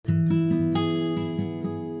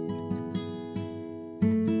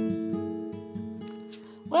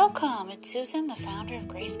Welcome, it's Susan, the founder of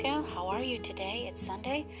Grayscale. How are you today? It's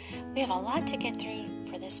Sunday. We have a lot to get through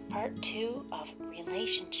for this part 2 of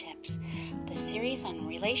relationships. The series on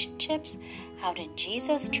relationships, how did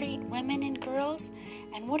Jesus treat women and girls,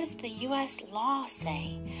 and what does the U.S. law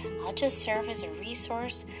say? I'll just serve as a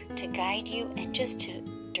resource to guide you and just to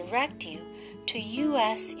direct you to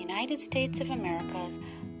U.S., United States of America's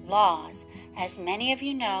laws. As many of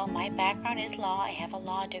you know, my background is law. I have a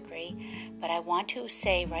law degree, but I want to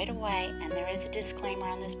say right away, and there is a disclaimer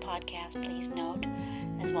on this podcast, please note,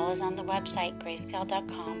 as well as on the website,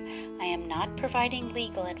 grayscale.com, I am not providing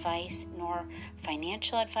legal advice, nor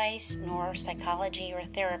financial advice, nor psychology or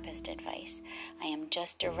therapist advice. I am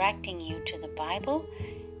just directing you to the Bible,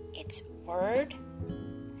 its word,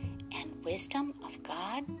 and wisdom of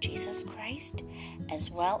God, Jesus Christ,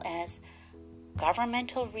 as well as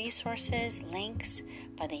governmental resources, links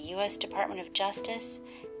by the U.S. Department of Justice,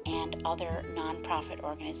 and other nonprofit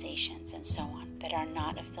organizations and so on that are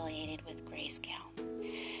not affiliated with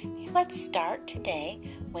Grayscale. Let's start today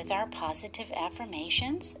with our positive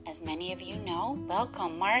affirmations. As many of you know,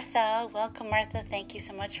 welcome Martha. Thank you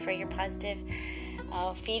so much for your positive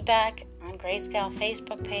feedback on Grayscale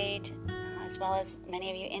Facebook page, as well as many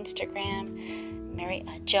of you Instagram. Mary,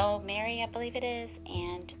 I believe it is,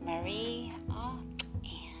 and Marie, and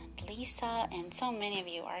Lisa, and so many of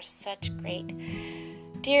you are such great,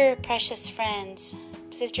 dear, precious friends,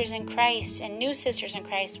 sisters in Christ, and new sisters in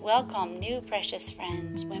Christ. Welcome, new precious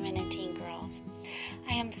friends, women and teen girls.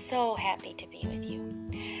 I am so happy to be with you.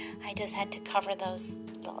 I just had to cover those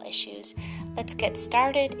little issues. Let's get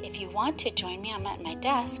started. If you want to join me, I'm at my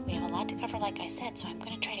desk. We have a lot to cover, like I said, so I'm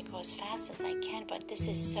going to try to go as fast as I can, but this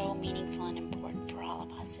is so meaningful and important for all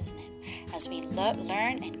of us, isn't it? As we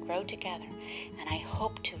learn and grow together. And I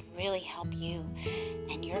hope to really help you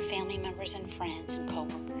and your family members and friends and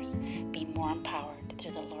co-workers be more empowered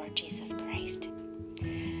through the Lord Jesus Christ.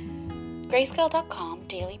 Grayscale.com,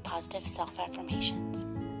 daily positive self-affirmations.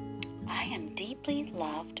 I am deeply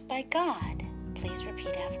loved by God. Please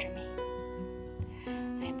repeat after me.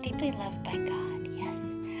 I am deeply loved by God.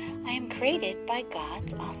 Yes. I am created by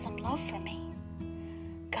God's awesome love for me.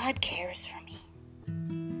 God cares for me.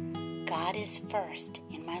 God is first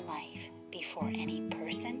in my life before any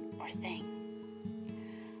person or thing.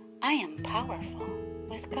 I am powerful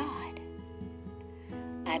with God.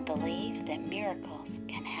 I believe that miracles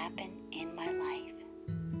can happen in my life.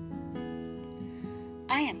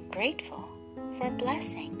 I am grateful for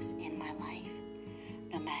blessings in my life,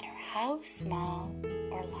 no matter how small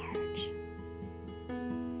or large.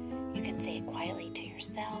 You can say it quietly to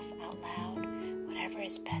yourself, out loud, whatever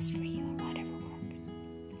is best for you and whatever works.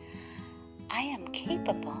 I am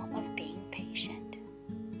capable of being patient.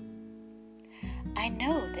 I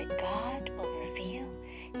know that God will reveal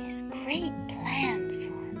His great plans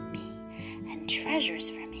for me and treasures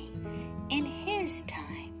for me in His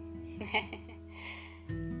time.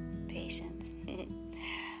 Patience.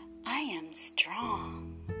 I am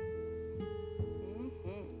strong.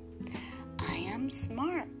 I am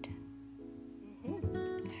smart.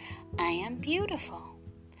 I am beautiful,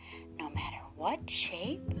 no matter what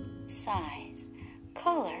shape, size,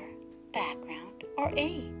 color, background, or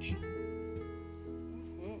age.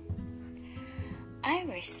 I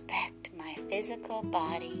respect my physical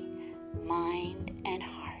body, mind, and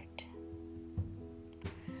heart.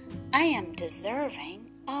 I am deserving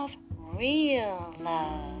of real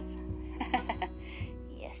love.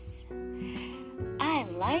 Yes. I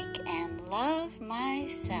like and love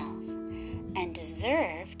myself and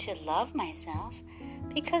deserve to love myself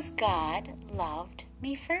because God loved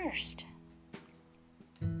me first.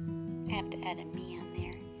 I have to add a me on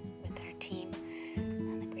there with our team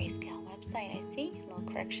on the Grayscale website. I see a little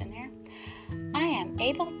correction there. I am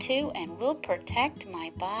able to and will protect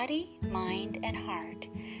my body, mind, and heart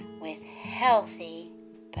with healthy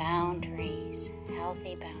boundaries.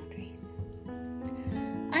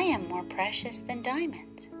 I am more precious than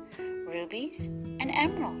diamonds, rubies, and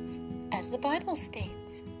emeralds, as the Bible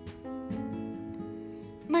states.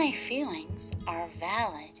 My feelings are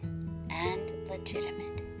valid and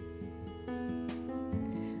legitimate.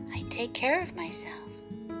 I take care of myself.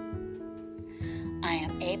 I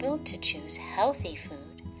am able to choose healthy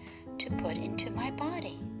food to put into my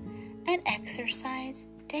body and exercise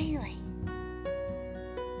daily.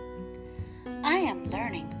 I am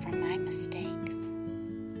learning from my mistakes.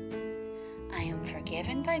 I am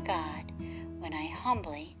forgiven by God when I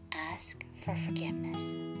humbly ask for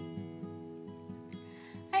forgiveness.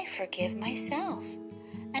 I forgive myself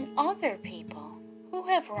and other people who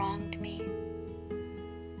have wronged me.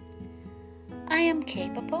 I am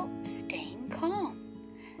capable of staying calm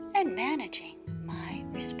and managing my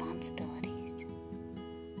responsibilities.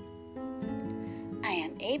 I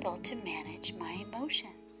am able to manage my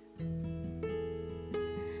emotions.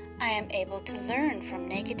 I am able to learn from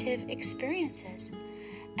negative experiences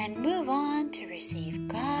and move on to receive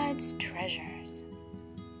God's treasures.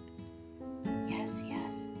 Yes.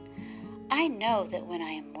 I know that when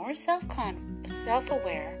I am more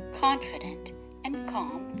self-aware, confident, and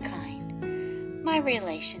calm and kind, my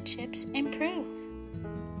relationships improve.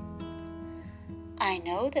 I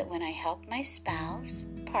know that when I help my spouse,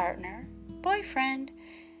 partner, boyfriend,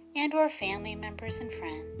 and or family members and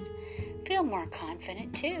friends feel more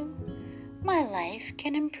confident too, my life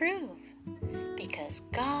can improve because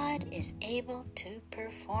God is able to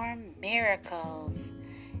perform miracles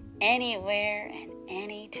anywhere and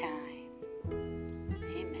anytime.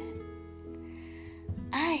 Amen.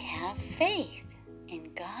 I have faith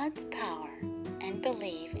in God's power and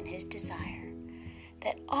believe in His desire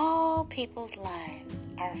that all people's lives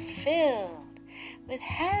are filled with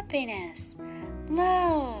happiness,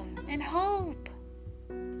 love, and hope.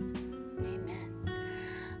 Amen.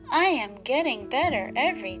 I am getting better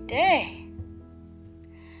every day.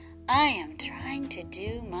 I am trying to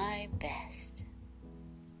do my best.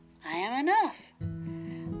 I am enough.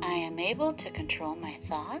 I am able to control my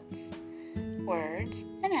thoughts, words,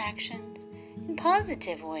 and actions in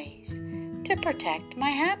positive ways to protect my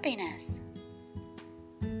happiness.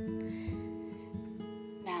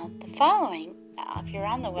 Now, the following, if you're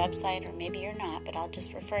on the website, or maybe you're not, but I'll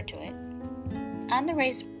just refer to it, on the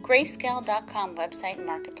Grayscale.com website and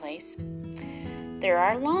marketplace, there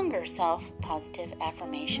are longer self-positive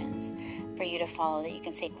affirmations for you to follow that you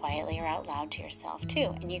can say quietly or out loud to yourself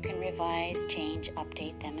too, and you can revise, change,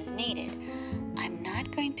 update them as needed. I'm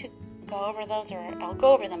not going to go over those, or I'll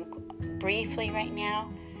go over them briefly right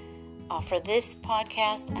now. For this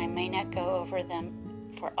podcast, I may not go over them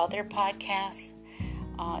for other podcasts.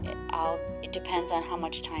 It depends on how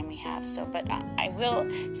much time we have. But I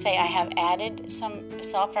will say I have added some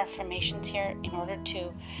self-affirmations here in order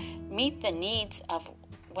to meet the needs of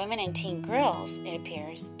women and teen girls, it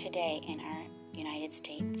appears, today in our United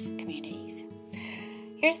States communities.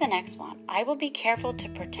 Here's the next one. I will be careful to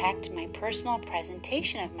protect my personal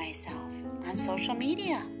presentation of myself on social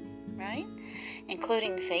media, right?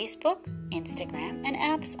 Including Facebook, Instagram, and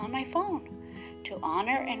apps on my phone, to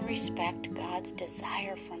honor and respect God's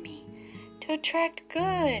desire for me, to attract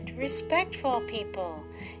good, respectful people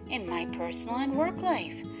in my personal and work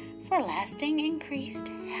life for lasting increased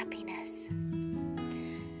happiness.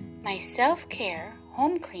 My self-care,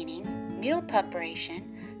 home cleaning, meal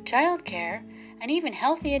preparation, childcare, and even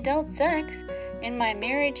healthy adult sex in my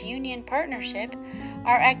marriage union partnership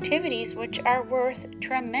are activities which are worth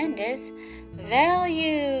tremendous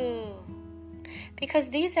value, because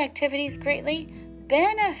these activities greatly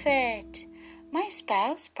benefit my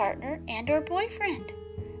spouse, partner, and or boyfriend,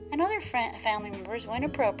 and other family members when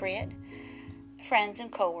appropriate, friends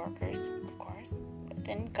and co-workers, of course,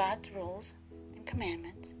 within God's rules and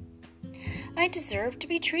commandments. I deserve to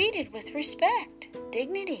be treated with respect,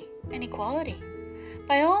 dignity, and equality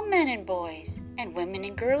by all men and boys, and women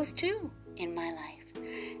and girls too, in my life,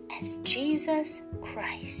 as Jesus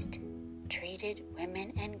Christ treated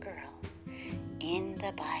women and girls in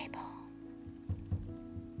the Bible.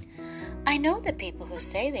 I know that people who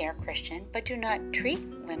say they are Christian but do not treat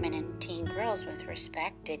women and teen girls with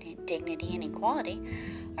respect, dignity, and equality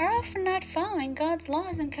are often not following God's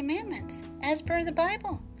laws and commandments as per the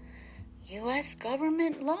Bible, U.S.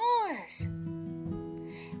 government laws,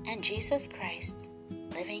 and Jesus Christ's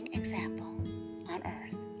living example on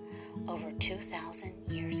earth over 2,000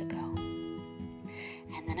 years ago.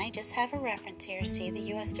 And then I just have a reference here. See the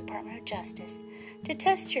U.S. Department of Justice to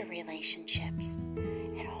test your relationships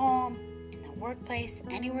at home, in the workplace,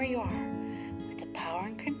 anywhere you are, with the power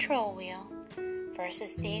and control wheel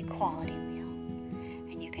versus the equality wheel.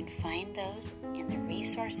 And you can find those in the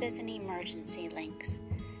resources and emergency links,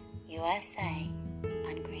 USA,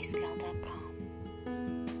 on Grayscale.com.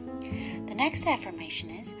 The next affirmation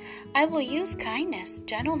is, I will use kindness,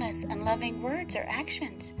 gentleness, and loving words or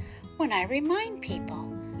actions when I remind people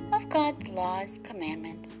of God's laws,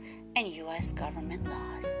 commandments, and U.S. government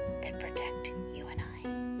laws that protect you and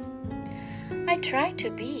I. I try to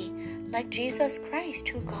be like Jesus Christ,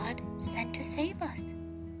 who God sent to save us.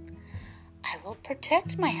 I will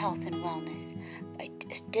protect my health and wellness by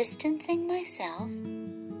distancing myself,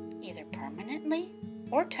 either permanently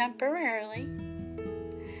or temporarily,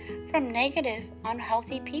 from negative,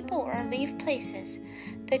 unhealthy people, or leave places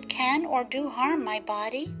that can or do harm my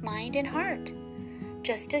body, mind, and heart,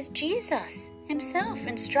 just as Jesus himself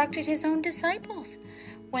instructed his own disciples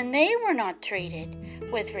when they were not treated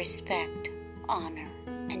with respect, honor,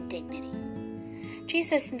 and dignity.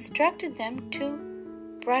 Jesus instructed them to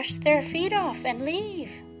brush their feet off and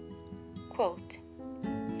leave. Quote,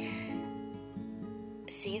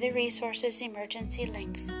 see the resources emergency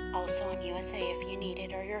links also on USA if you need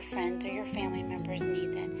it, or your friends or your family members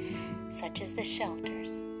need that, such as the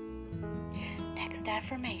shelters. Next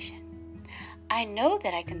affirmation. I know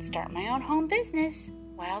that I can start my own home business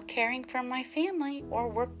while caring for my family or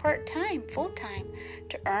work part-time, full-time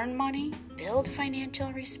to earn money, build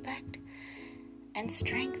financial respect and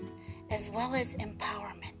strength, as well as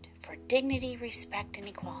empowerment for dignity, respect, and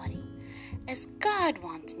equality, as God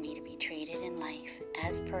wants me to be treated in life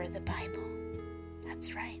as per the Bible.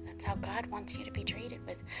 That's right. That's how God wants you to be treated,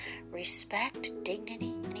 with respect,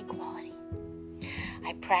 dignity, and equality.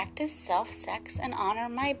 I practice self-sex and honor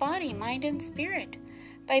my body, mind, and spirit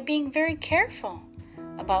by being very careful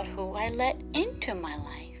about who I let into my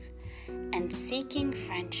life and seeking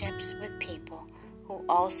friendships with people who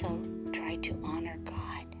also try to honor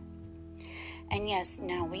God. And yes,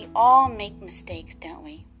 now we all make mistakes, don't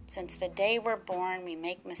we? Since the day we're born, we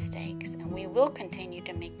make mistakes, and we will continue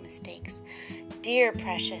to make mistakes. Dear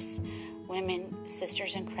precious women,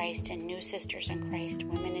 sisters in Christ, and new sisters in Christ,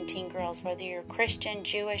 women and teen girls, whether you're Christian,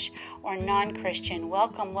 Jewish, or non-Christian,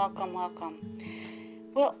 welcome, welcome, welcome.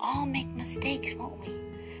 We'll all make mistakes, won't we?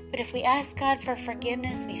 But if we ask God for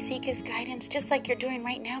forgiveness, we seek His guidance, just like you're doing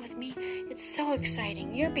right now with me, it's so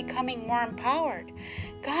exciting. You're becoming more empowered.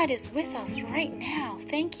 God is with us right now.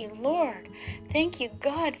 Thank you, Lord. Thank you,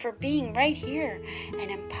 God, for being right here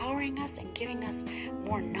and empowering us and giving us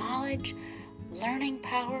more knowledge, learning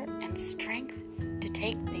power, and strength to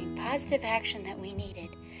take the positive action that we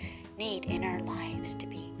need in our lives to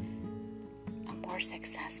be more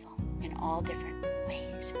successful in all different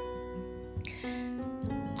ways.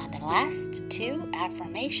 The last two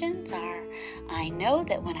affirmations are, I know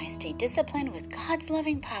that when I stay disciplined with God's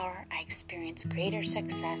loving power, I experience greater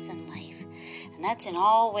success in life. And that's in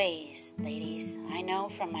all ways, ladies. I know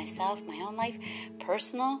from myself, my own life,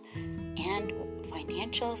 personal and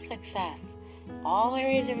financial success. All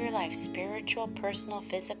areas of your life, spiritual, personal,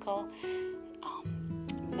 physical,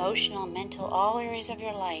 emotional, mental, all areas of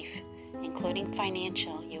your life, including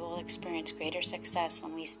financial, you will experience greater success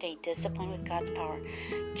when we stay disciplined with God's power,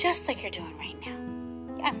 just like you're doing right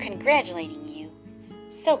now. I'm congratulating you.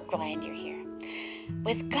 So glad you're here.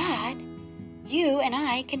 With God, you and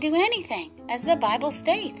I can do anything, as the Bible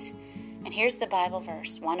states. And here's the Bible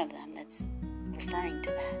verse, one of them that's referring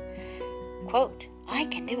to that. Quote, I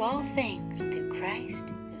can do all things through Christ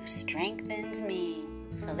who strengthens me.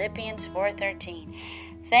 Philippians 4:13.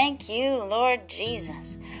 Thank you, Lord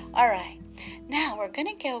Jesus. All right, now we're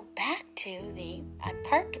going to go back to the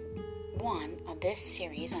part 1 of this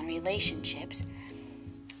series on relationships,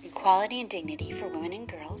 equality and dignity for women and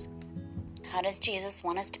girls. How does Jesus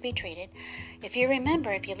want us to be treated? If you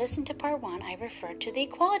remember, if you listen to part 1, I referred to the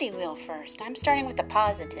equality wheel first. I'm starting with the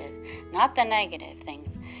positive, not the negative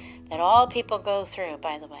things that all people go through,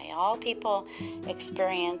 by the way. All people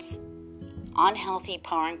experience unhealthy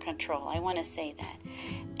power and control. I want to say that.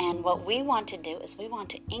 And what we want to do is we want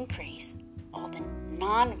to increase all the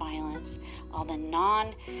non-violence, all the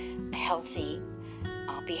non-healthy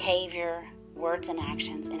behavior, words, and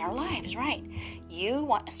actions in our lives, right?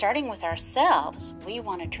 Starting with ourselves, we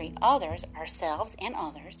want to treat others, ourselves and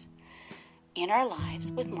others, in our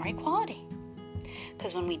lives with more equality.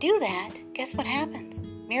 Because when we do that, guess what happens?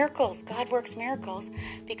 Miracles. God works miracles,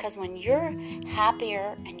 because when you're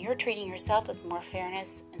happier and you're treating yourself with more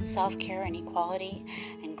fairness and self-care and equality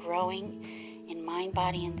and growing in mind,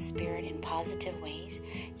 body, and spirit in positive ways,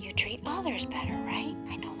 you treat others better, right?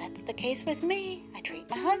 I know that's the case with me. I treat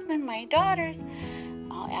my husband, my daughters,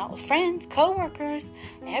 friends, co-workers.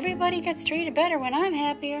 Everybody gets treated better when I'm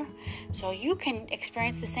happier. So you can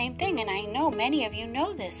experience the same thing, and I know many of you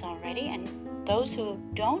know this already, and those who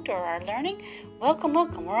don't or are learning, welcome,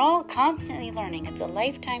 welcome. We're all constantly learning. It's a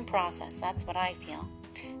lifetime process. That's what I feel.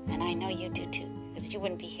 And I know you do too, because you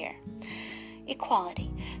wouldn't be here.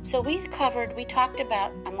 Equality. So we talked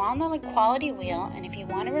about, I'm on the equality wheel, and if you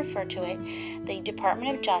want to refer to it, the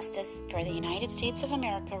Department of Justice for the United States of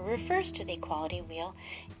America refers to the equality wheel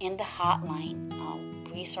in the hotline,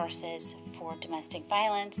 resources for domestic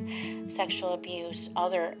violence, sexual abuse,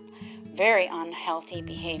 other very unhealthy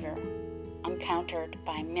behavior encountered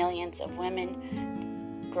by millions of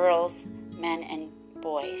women, girls, men, and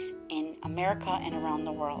boys in America and around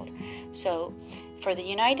the world. So for the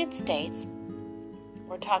United States,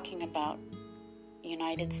 we're talking about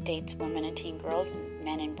United States women and teen girls,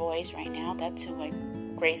 men and boys right now. That's who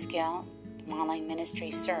Grayscale Online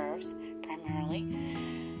Ministry serves primarily.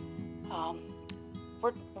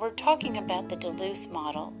 we're talking about the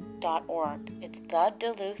DuluthModel.org. It's the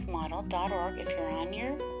DuluthModel.org. If you're on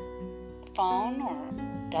your phone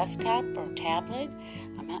or desktop or tablet,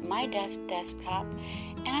 I'm at my desktop,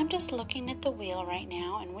 and I'm just looking at the wheel right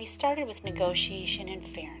now. And we started with negotiation and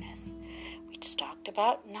fairness. We just talked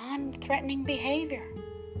about non-threatening behavior.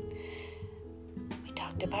 We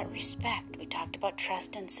talked about respect. We talked about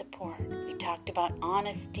trust and support. We talked about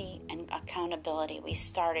honesty and accountability. We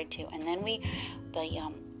started to, and then the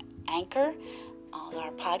Anchor,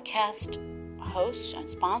 our podcast hosts and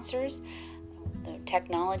sponsors, the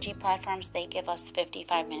technology platforms, they give us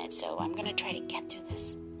 55 minutes. So I'm going to try to get through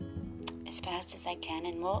this as fast as I can,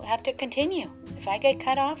 and we'll have to continue. If I get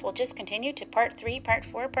cut off, we'll just continue to part 3, part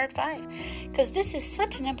 4, part 5, because this is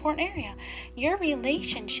such an important area. Your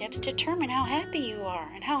relationships determine how happy you are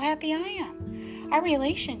and how happy I am. Our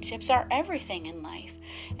relationships are everything in life,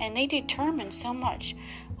 and they determine so much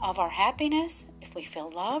of our happiness, if we feel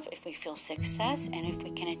love, if we feel success, and if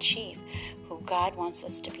we can achieve who God wants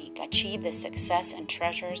us to be, achieve the success and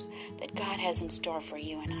treasures that God has in store for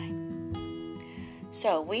you and I.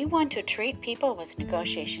 So we want to treat people with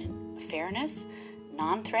negotiation, fairness,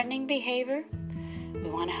 non-threatening behavior. We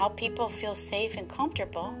want to help people feel safe and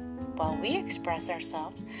comfortable while we express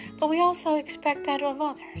ourselves, but we also expect that of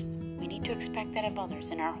others. We need to expect that of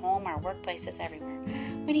others in our home, our workplaces, everywhere.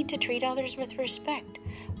 We need to treat others with respect.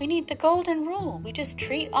 We need the golden rule. We just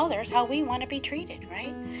treat others how we want to be treated,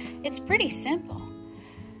 right? It's pretty simple.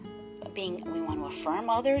 We want to affirm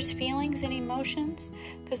others' feelings and emotions,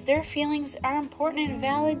 because their feelings are important and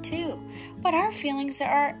valid too. But our feelings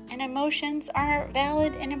and emotions are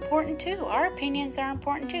valid and important too. Our opinions are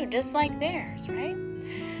important too, just like theirs, right?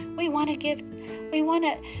 We want to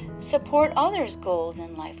support others' goals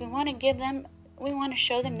in life. We want to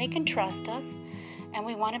show them they can trust us, and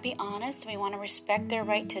we want to be honest. We want to respect their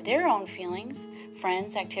right to their own feelings,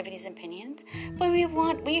 friends, activities, and opinions. But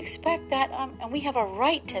we expect that, and we have a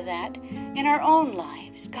right to that in our own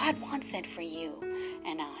lives. God wants that for you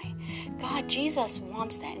and I. Jesus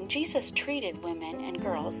wants that, and Jesus treated women and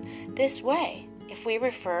girls this way. If we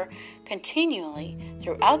refer continually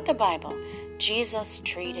throughout the Bible, Jesus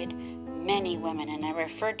treated many women, and I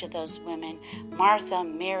referred to those women: Martha,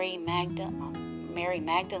 Mary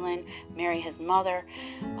Magdalene, Mary his mother,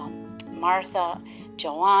 Martha,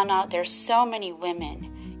 Joanna. There's so many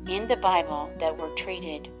women in the Bible that were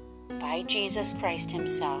treated by Jesus Christ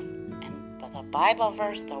himself. And the Bible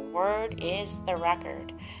verse, the word is the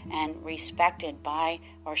record, and respected by,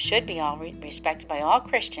 or should be respected by all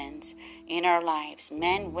Christians in our lives.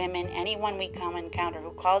 Men, women, anyone we encounter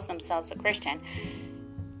who calls themselves a Christian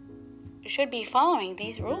should be following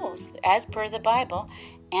these rules as per the Bible.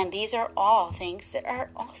 And these are all things that are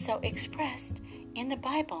also expressed in the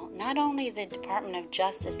Bible, not only the Department of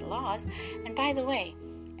Justice laws. And by the way,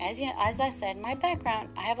 as I said, my background,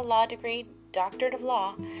 I have a law degree, doctorate of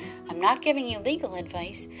law. I'm not giving you legal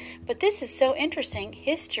advice, but this is so interesting.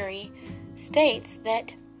 History states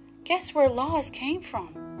that, guess where laws came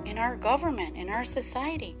from in our government, in our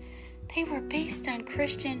society? They were based on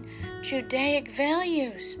Christian Judaic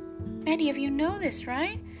values. Many of you know this,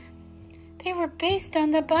 right? They were based on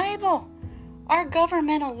the Bible. Our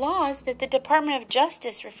governmental laws that the Department of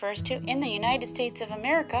Justice refers to in the United States of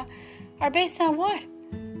America are based on what?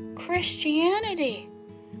 Christianity,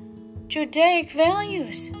 Judaic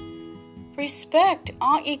values, respect,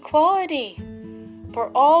 equality for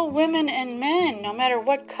all women and men, no matter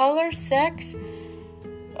what color, sex,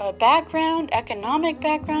 background, economic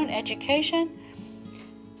background, education.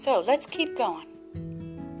 So let's keep going.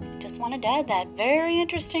 Just wanted to add that very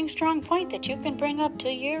interesting, strong point that you can bring up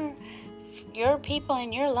to your people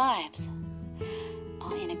in your lives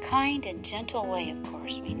in a kind and gentle way, of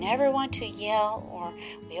course. We never want to yell, or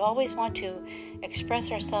we always want to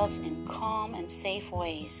express ourselves in calm and safe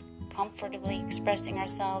ways, comfortably expressing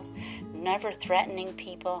ourselves, never threatening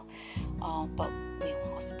people, but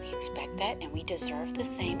we expect that, and we deserve the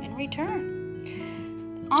same in return.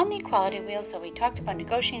 On the equality wheel, so we talked about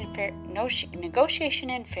negotiation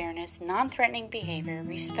and fairness, non-threatening behavior,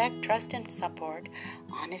 respect, trust and support,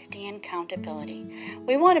 honesty and accountability.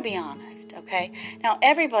 We want to be honest, okay? Now,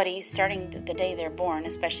 everybody, starting the day they're born,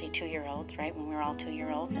 especially 2-year-olds, right? When we're all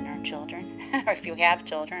 2-year-olds and our children, or if you have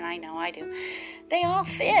children, I know I do, they all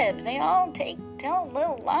fib. They all tell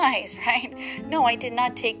little lies, right? No, I did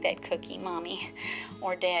not take that cookie, Mommy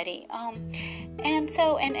or Daddy. And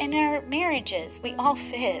so, and in our marriages, we all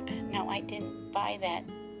fib. No, I didn't buy that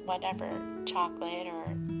whatever chocolate,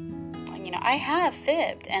 or, I have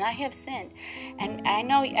fibbed and I have sinned. And I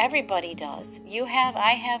know everybody does. You have,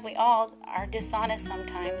 I have, we all are dishonest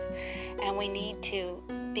sometimes. And we need to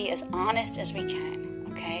be as honest as we can.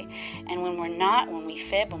 okay? And when we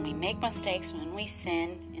fib, when we make mistakes, when we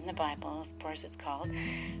sin, in the Bible, of course it's called,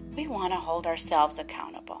 we want to hold ourselves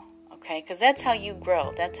accountable, okay? Because that's how you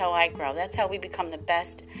grow. That's how I grow. That's how we become the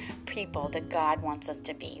best people that God wants us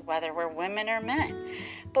to be, whether we're women or men.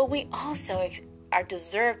 But we also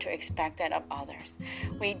deserve to expect that of others.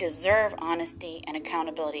 We deserve honesty and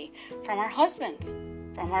accountability from our husbands,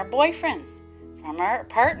 from our boyfriends, from our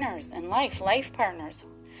partners in life partners,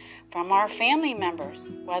 from our family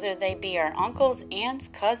members, whether they be our uncles, aunts,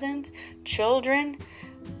 cousins, children,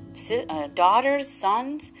 daughters,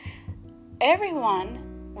 sons.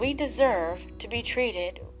 Everyone, we deserve to be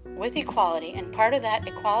treated with equality, and part of that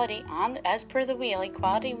equality, as per the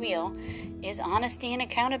equality wheel, is honesty and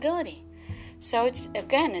accountability. So it's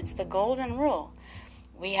the golden rule.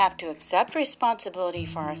 We have to accept responsibility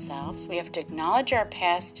for ourselves. We have to acknowledge our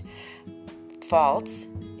past faults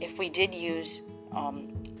if we did use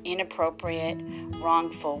inappropriate,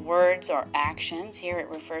 wrongful words or actions. Here it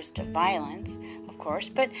refers to violence, of course.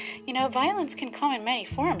 But, violence can come in many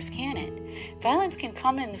forms, can't it? Violence can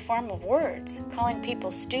come in the form of words, calling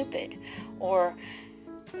people stupid, or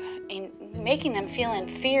in making them feel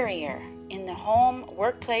inferior in the home,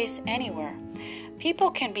 workplace, anywhere. People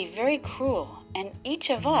can be very cruel, and each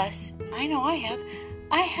of us, I know I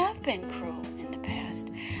have been cruel in the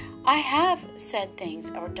past. I have said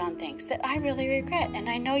things or done things that I really regret, and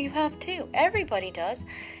I know you have too. Everybody does.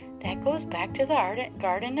 That goes back to the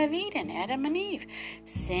Garden of Eden, Adam and Eve.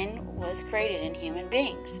 Sin was created in human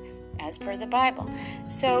beings, as per the Bible.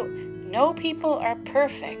 So, no people are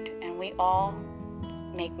perfect, and we all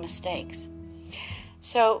make mistakes.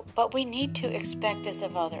 So, but we need to expect this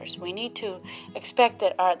of others. We need to expect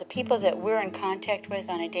that the people that we're in contact with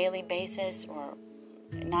on a daily basis, or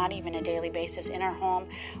not even a daily basis, in our home,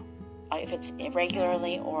 if it's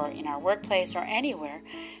irregularly, or in our workplace or anywhere,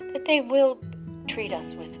 that they will treat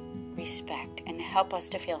us with respect and help us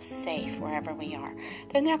to feel safe wherever we are.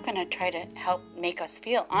 They're not going to try to help make us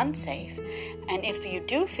feel unsafe. And if you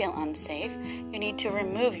do feel unsafe, you need to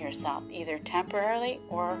remove yourself, either temporarily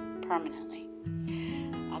or permanently.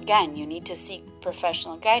 Again, you need to seek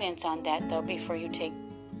professional guidance on that, though, before you take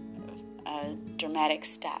dramatic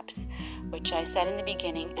steps, which I said in the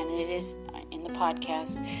beginning, and it is in the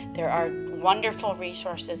podcast. There are wonderful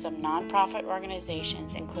resources of nonprofit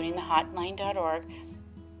organizations, including the hotline.org,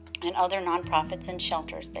 and other nonprofits and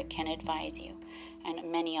shelters that can advise you,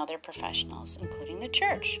 and many other professionals, including the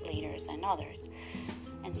church leaders and others,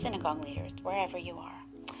 and synagogue leaders, wherever you are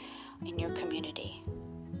in your community.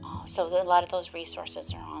 So a lot of those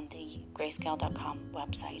resources are on the grayscale.com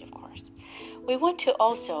website, of course. We want to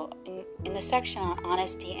also, in the section on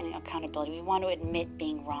honesty and accountability, we want to admit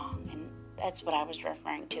being wrong, and that's what I was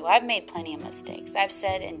referring to. I've made plenty of mistakes. I've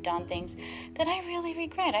said and done things that I really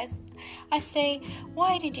regret. I say,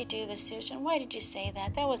 why did you do this, Susan? Why did you say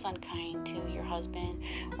that? That was unkind to your husband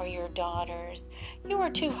or your daughters. You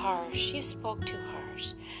were too harsh. You spoke too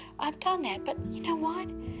harsh. I've done that, but you know what?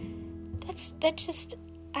 That's just...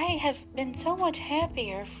 I have been so much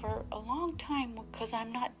happier for a long time because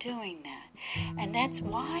I'm not doing that. And that's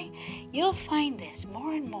why you'll find this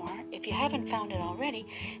more and more, if you haven't found it already,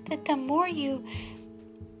 that the more you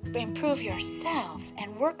improve yourself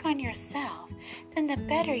and work on yourself, then the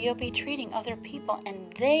better you'll be treating other people,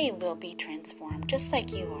 and they will be transformed just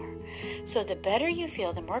like you are. So the better you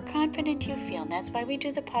feel, the more confident you feel, and that's why we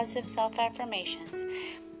do the positive self-affirmations.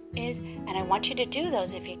 And I want you to do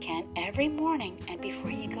those, if you can, every morning and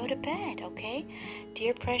before you go to bed, okay?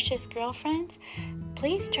 Dear precious girlfriends,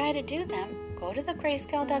 please try to do them. Go to the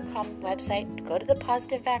grayscale.com website, go to the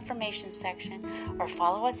positive affirmation section, or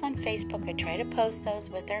follow us on Facebook. I try to post those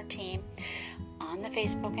with our team on the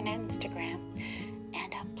Facebook and Instagram.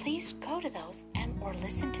 And please go to those or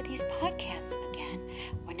listen to these podcasts again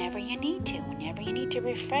whenever you need to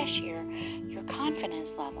refresh your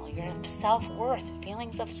confidence level, your self-worth,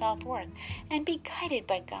 feelings of self-worth, and be guided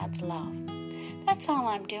by God's love. That's all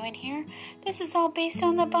I'm doing here. This is all based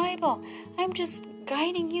on the Bible. I'm just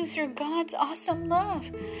guiding you through God's awesome love,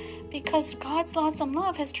 because God's awesome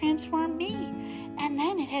love has transformed me. And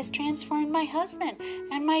then it has transformed my husband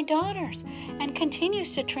and my daughters, and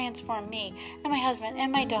continues to transform me and my husband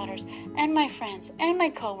and my daughters and my friends and my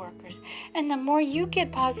coworkers. And the more you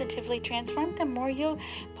get positively transformed, the more you'll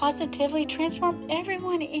positively transform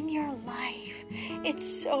everyone in your life. It's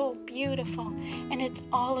so beautiful, and it's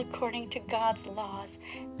all according to God's laws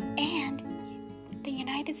and the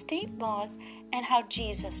United States laws, and how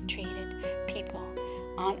Jesus treated people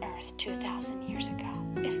on earth 2,000 years ago.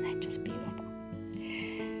 Isn't that just beautiful?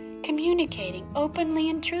 communicating openly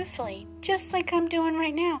and truthfully, just like I'm doing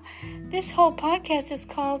right now. This whole podcast is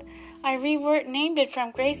called, I named it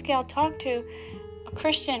from Grayscale Talk to a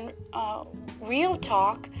Christian Real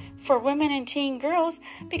Talk for women and teen girls,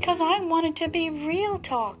 because I want it to be real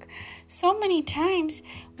talk. So many times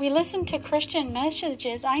we listen to Christian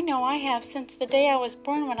messages. I know I have since the day I was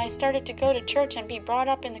born, when I started to go to church and be brought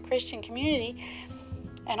up in the Christian community,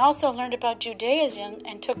 and also learned about Judaism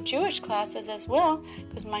and took Jewish classes as well,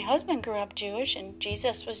 because my husband grew up Jewish and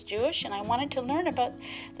Jesus was Jewish, and I wanted to learn about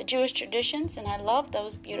the Jewish traditions, and I love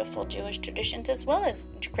those beautiful Jewish traditions as well as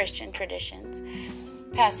Christian traditions.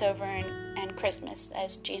 Passover and Christmas,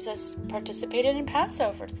 as Jesus participated in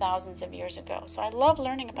Passover thousands of years ago. So I love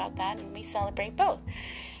learning about that, and we celebrate both.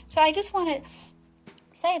 So I just want to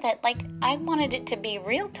say that, I wanted it to be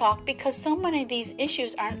real talk, because so many of these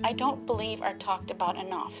issues I don't believe are talked about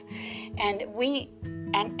enough. And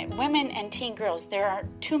women and teen girls, there are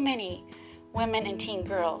too many women and teen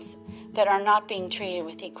girls that are not being treated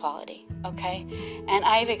with equality, okay? And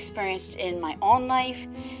I've experienced in my own life,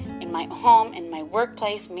 in my home, in my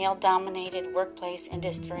workplace, male-dominated workplace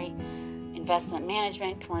industry, investment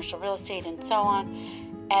management, commercial real estate, and so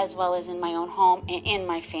on, as well as in my own home and in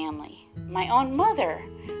my family. My own mother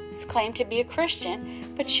claimed to be a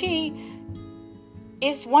Christian, but she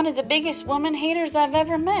is one of the biggest woman haters I've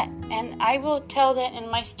ever met. And I will tell that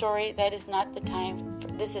in my story. This is not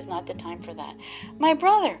the time for that. My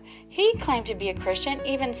brother, he claimed to be a Christian,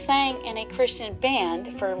 even sang in a Christian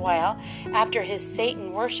band for a while after his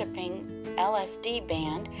Satan-worshiping LSD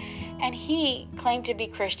band. And he claimed to be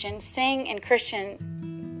Christian, sang in Christian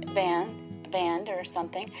band or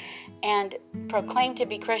something, and proclaimed to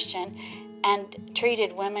be Christian, and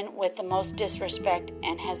treated women with the most disrespect,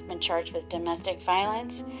 and has been charged with domestic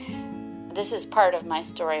violence. This is part of my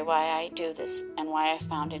story, why I do this and why I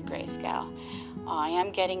founded Grayscale. I am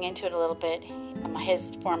getting into it a little bit. His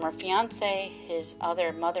former fiance, his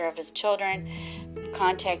other mother of his children,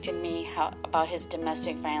 contacted me about his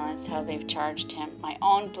domestic violence, how they've charged him. My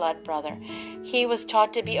own blood brother. He was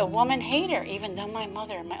taught to be a woman hater, even though my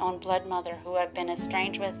mother, my own blood mother, who I've been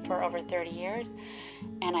estranged with for over 30 years,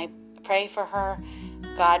 and I pray for her.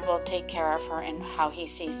 God will take care of her in how he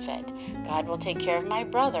sees fit. God will take care of my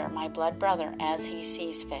brother, my blood brother, as he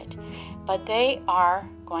sees fit. But they are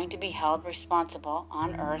going to be held responsible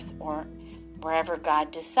on earth or wherever God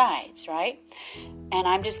decides, right? And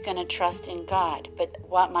I'm just going to trust in God. But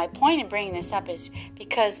what my point in bringing this up is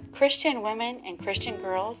because Christian women and Christian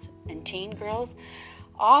girls and teen girls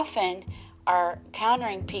often are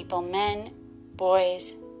countering people, men,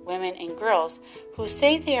 boys, women, and girls who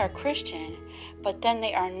say they are Christian, but then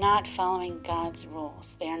they are not following God's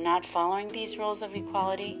rules. They are not following these rules of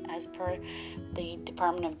equality as per the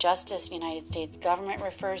Department of Justice, United States government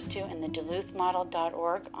refers to in the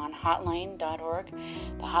DuluthModel.org, on Hotline.org,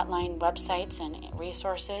 the Hotline websites and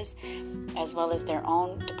resources, as well as their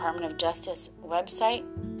own Department of Justice website.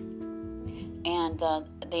 And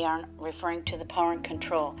they are referring to the power and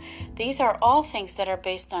control. These are all things that are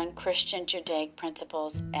based on Christian Judaic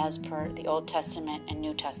principles as per the Old Testament and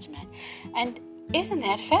New Testament. And isn't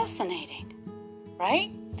that fascinating,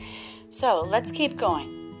 right? So let's keep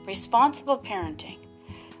going. Responsible parenting.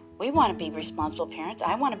 We want to be responsible parents.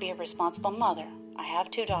 I want to be a responsible mother. I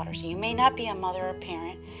have 2 daughters. You may not be a mother or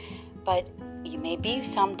parent, but you may be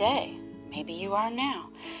someday. Maybe you are now.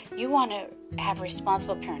 You want to have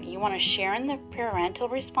responsible parenting. You want to share in the parental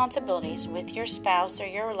responsibilities with your spouse or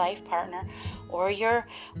your life partner or your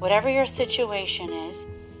whatever your situation is,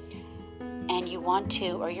 and you want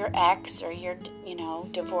to, or your ex, or your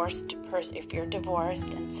divorced person, if you're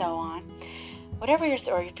divorced, and so on. Whatever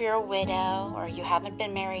or if you're a widow, or you haven't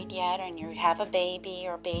been married yet, and you have a baby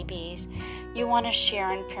or babies, you want to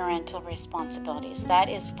share in parental responsibilities. That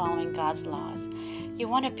is following God's laws. You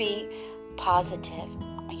want to be positive.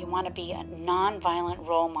 You want to be a non-violent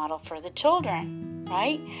role model for the children,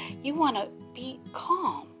 right? You want to be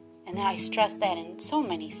calm. And I stress that in so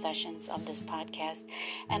many sessions of this podcast.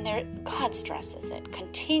 And God stresses it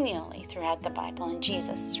continually throughout the Bible, and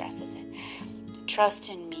Jesus stresses it. Trust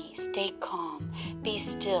in me. Stay calm. Be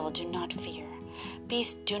still. Do not fear.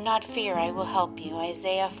 Do not fear. I will help you.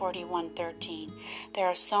 Isaiah 41:13. There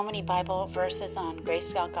are so many Bible verses on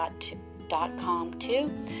grayscale.com too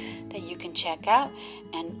that you can check out,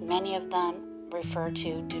 and many of them refer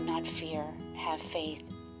to do not fear, have faith,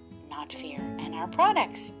 not fear, and our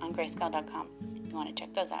products on grayscale.com if you want to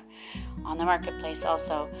check those out. On the marketplace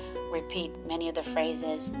also repeat many of the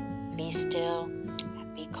phrases, be still,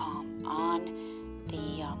 be calm,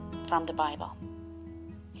 from the Bible.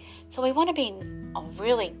 So we want to be a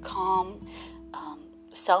really calm,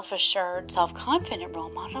 self-assured, self-confident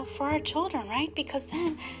role model for our children, right? Because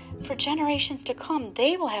then for generations to come,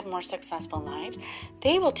 they will have more successful lives.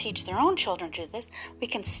 They will teach their own children to do this. We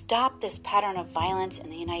can stop this pattern of violence in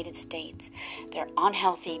the United States, their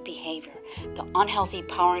unhealthy behavior, the unhealthy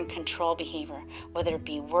power and control behavior, whether it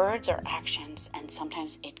be words or actions, and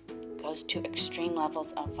sometimes it goes to extreme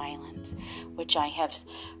levels of violence, which I have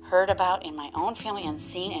heard about in my own family and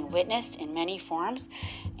seen and witnessed in many forms,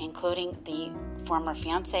 including the former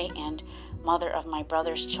fiance and mother of my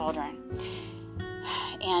brother's children.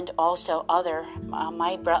 And also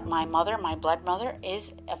my blood mother,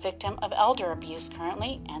 is a victim of elder abuse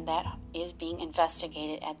currently, and that is being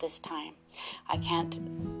investigated at this time. I can't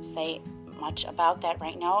say much about that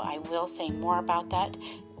right now. I will say more about that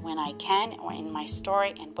when I can, or in my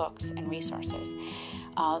story and books and resources.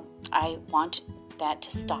 I want that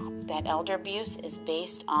to stop. That elder abuse is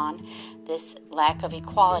based on this lack of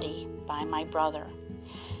equality by my brother,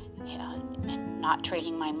 and not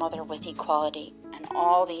treating my mother with equality, and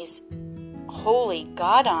all these holy,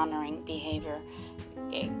 God-honoring behavior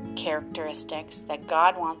characteristics that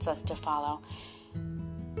God wants us to follow,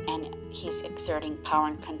 and he's exerting power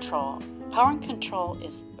and control. Power and control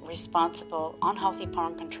is responsible, unhealthy power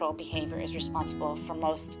and control behavior is responsible for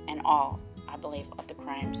most and all, I believe, of the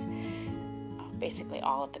crimes. Basically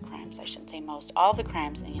all of the crimes, I shouldn't say most, all of the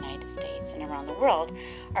crimes in the United States and around the world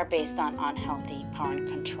are based on unhealthy power and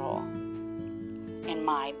control, in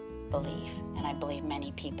my belief. And I believe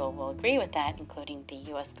many people will agree with that, including the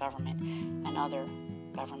U.S. government and other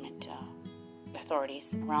government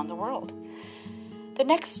authorities around the world. The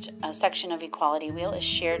next section of Equality Wheel is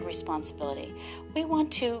shared responsibility. We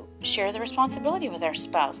want to share the responsibility with our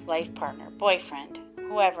spouse, life partner, boyfriend,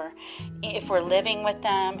 whoever. If we're living with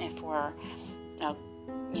them, if we're,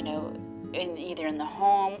 either in the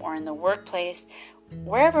home or in the workplace,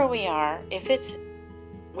 wherever we are, if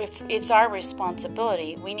it's our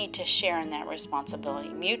responsibility, we need to share in that responsibility,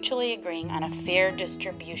 mutually agreeing on a fair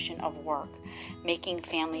distribution of work, making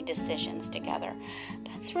family decisions together.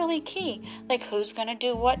 That's really key. Like, who's going to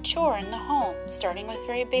do what chore in the home, starting with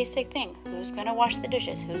very basic thing. Who's going to wash the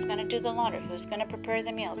dishes? Who's going to do the laundry? Who's going to prepare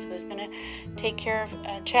the meals? Who's going to take care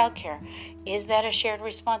of child care? Is that a shared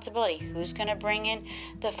responsibility? Who's going to bring in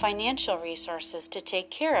the financial resources to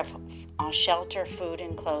take care of shelter, food,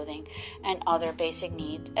 and clothing, and other basic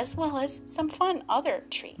needs, as well as some fun other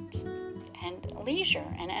treats, and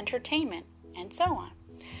leisure, and entertainment, and so on.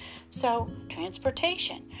 So,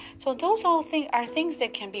 transportation. So those all are things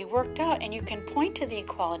that can be worked out, and you can point to the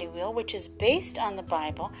Equality Wheel, which is based on the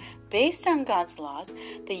Bible, based on God's laws,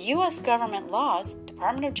 the U.S. government laws,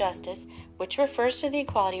 Department of Justice, which refers to the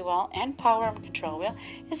Equality Wheel and Power and Control Wheel,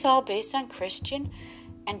 is all based on Christian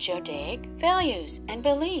and Judaic values and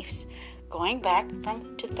beliefs, going back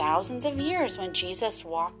to thousands of years when Jesus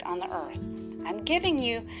walked on the earth. I'm giving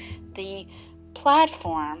you the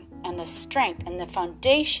platform and the strength and the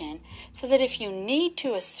foundation so that if you need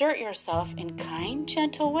to assert yourself in kind,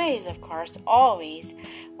 gentle ways, of course, always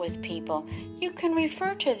with people, you can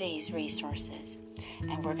refer to these resources.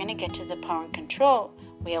 And we're going to get to the Power and Control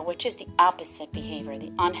Wheel, which is the opposite behavior,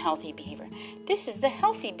 the unhealthy behavior. This is the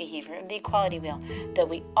healthy behavior of the Equality Wheel that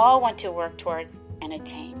we all want to work towards and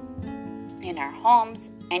attain in our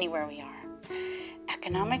homes, anywhere we are.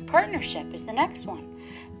 Economic partnership is the next one.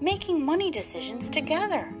 Making money decisions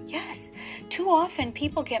together. Yes, too often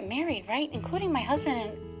people get married, right? Including my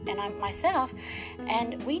husband and myself,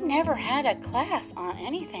 and we never had a class on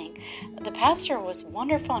anything. The pastor was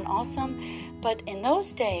wonderful and awesome, but in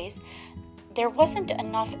those days, there wasn't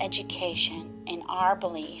enough education in our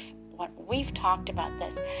belief. What we've talked about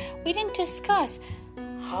this. We didn't discuss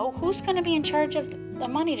who's going to be in charge of the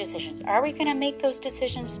money decisions. Are we going to make those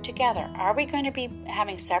decisions together? Are we going to be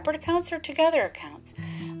having separate accounts or together accounts?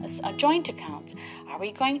 Joint accounts? How are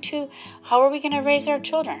we going to raise our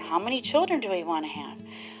children? How many children do we want to have?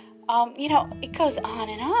 It goes on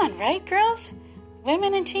and on, right, girls?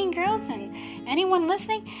 Women and teen girls and anyone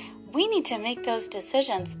listening, we need to make those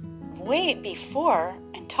decisions way before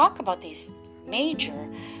and talk about these major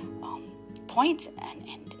points and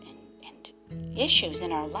issues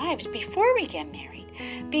in our lives before we get married,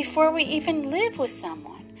 before we even live with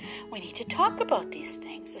someone. We need to talk about these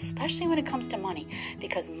things, especially when it comes to money,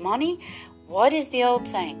 because money, what is the old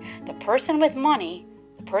saying? The person with money,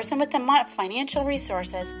 the person with the financial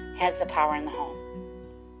resources has the power in the home.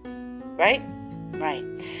 Right? Right.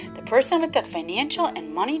 The person with the financial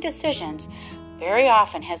and money decisions very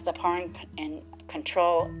often has the power and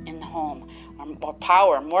control in the home, or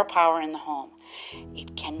more power in the home.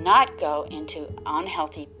 It cannot go into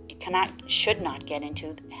unhealthy should not get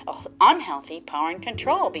into unhealthy power and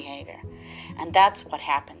control behavior. And that's what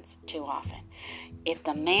happens too often. If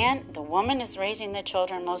the woman is raising the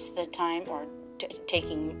children most of the time, or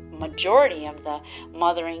taking majority of the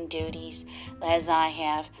mothering duties, as I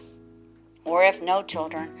have, or if no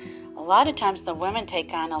children, a lot of times the women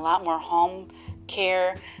take on a lot more home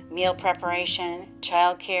care, meal preparation,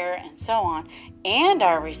 child care, and so on, and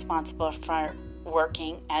are responsible for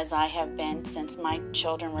working, as I have been since my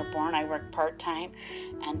children were born. I work part-time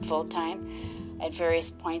and full-time at various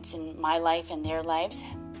points in my life and their lives,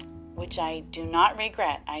 which I do not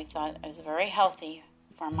regret. I thought it was very healthy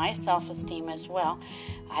for my self-esteem as well.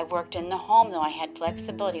 I worked in the home, though I had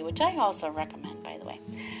flexibility, which I also recommend, by the way,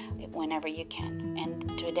 whenever you can.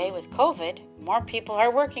 And today with COVID, more people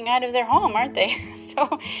are working out of their home, aren't they?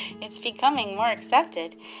 So it's becoming more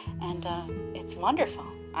accepted, and it's wonderful,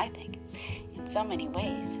 I think, in so many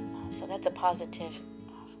ways. So that's a positive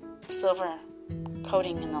silver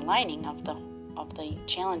coating in the lining of the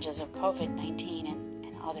challenges of COVID-19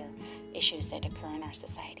 and other issues that occur in our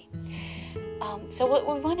society. So what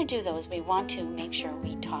we want to do, though, is we want to make sure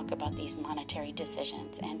we talk about these monetary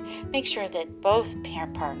decisions and make sure that both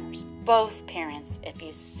partners, both parents, if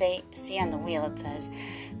you see on the wheel it says,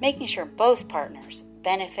 making sure both partners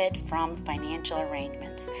benefit from financial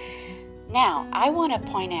arrangements. Now, I want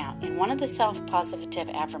to point out, in one of the self-positive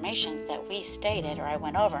affirmations that we stated, or I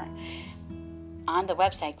went over, on the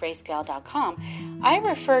website, grayscale.com, I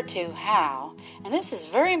refer to how, and this is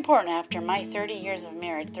very important after my 30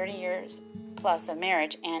 years plus of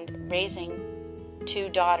marriage and raising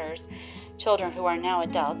two children who are now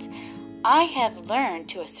adults, I have learned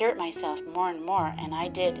to assert myself more and more, and I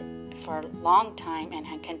did for a long time, and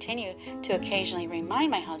I continue to occasionally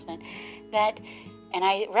remind my husband that, and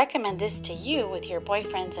I recommend this to you with your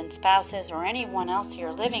boyfriends and spouses or anyone else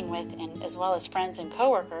you're living with, and as well as friends and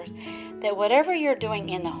coworkers, that whatever you're doing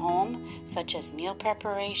in the home, such as meal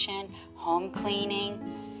preparation, home cleaning,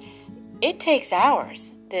 it takes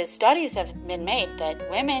hours. The studies have been made that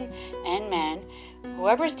women and men,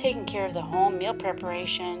 whoever's taking care of the home, meal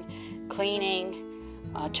preparation, cleaning,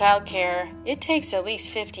 child care, it takes at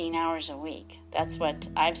least 15 hours a week. That's what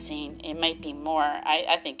I've seen. It might be more.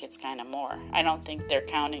 I think it's kind of more. I don't think they're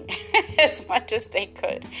counting as much as they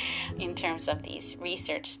could in terms of these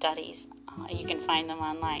research studies. You can find them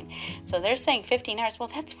online. So they're saying 15 hours. Well,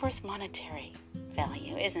 that's worth monetary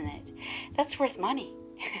value, isn't it? That's worth money.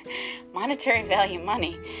 Monetary value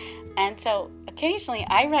money. And so occasionally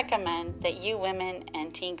I recommend that you women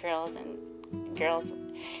and teen girls and girls,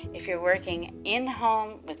 if you're working in the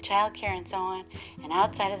home with childcare and so on, and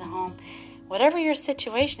outside of the home, whatever your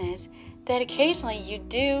situation is, that occasionally you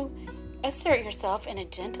do assert yourself in a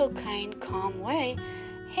gentle, kind, calm way.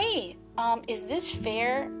 Hey, is this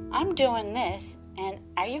fair? I'm doing this, and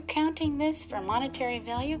are you counting this for monetary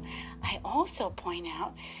value? I also point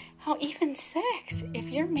out how even sex,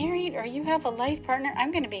 if you're married or you have a life partner,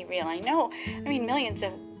 I'm going to be real. I mean, millions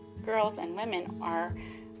of girls and women are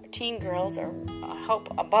teen girls, or I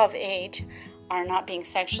hope above age, are not being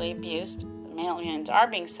sexually abused. Millions are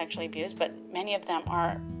being sexually abused, but many of them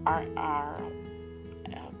are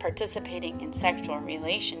participating in sexual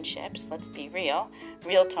relationships. Let's be real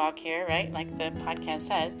talk here, right? Like the podcast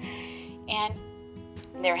says, and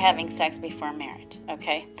they're having sex before marriage.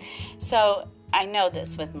 Okay, so I know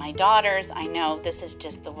this with my daughters. I know this is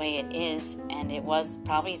just the way it is, and it was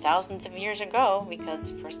probably thousands of years ago, because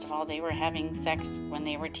first of all, they were having sex when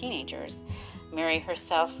they were teenagers. Mary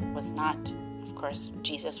herself was not, of course,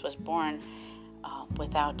 Jesus was born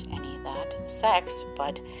without any of that sex,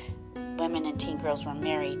 but women and teen girls were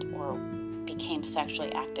married or became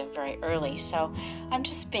sexually active very early. So I'm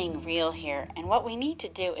just being real here, and what we need to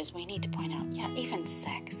do is we need to point out, even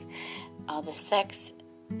sex, the sex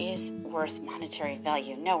is worth monetary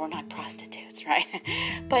value. No, we're not prostitutes, right?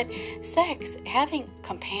 But sex, having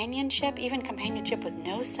companionship, even companionship with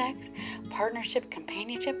no sex, partnership,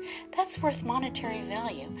 companionship, that's worth monetary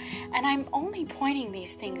value. And I'm only pointing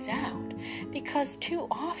these things out because too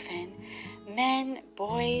often, men,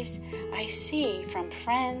 boys, I see from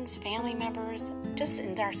friends, family members, just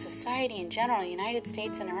in our society in general, United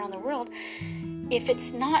States and around the world, if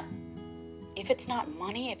it's not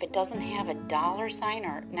money, if it doesn't have a dollar sign,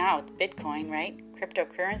 or now Bitcoin, right,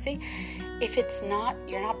 cryptocurrency, if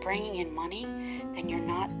you're not bringing in money, then you're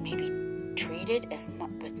not maybe treated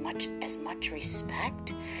with as much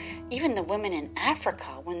respect. Even the women in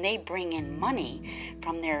Africa, when they bring in money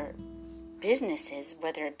from their businesses,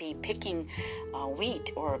 whether it be picking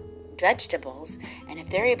wheat or vegetables, and if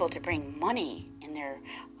they're able to bring money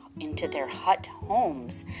into their hut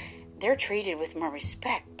homes, they're treated with more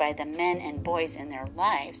respect by the men and boys in their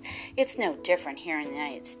lives. It's no different here in the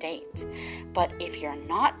United States. But if you're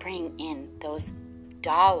not bringing in those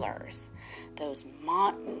dollars, those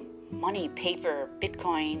money, paper,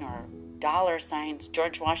 Bitcoin, or dollar signs,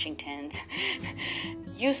 George Washingtons,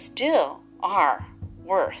 you still are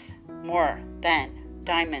worth more than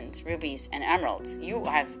diamonds, rubies, and emeralds. You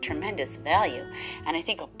have tremendous value. And I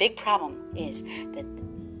think a big problem is that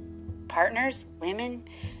partners, women,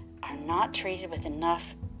 are not treated with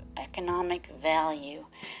enough economic value.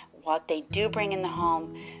 What they do bring in the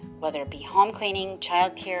home, whether it be home cleaning,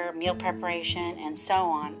 childcare, meal preparation, and so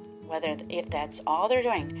on, if that's all they're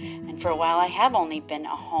doing. And for a while I have only been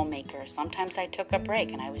a homemaker. Sometimes I took a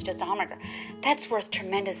break and I was just a homemaker. That's worth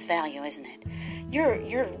tremendous value, isn't it?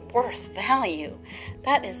 You're worth value.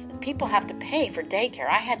 That is, people have to pay for daycare.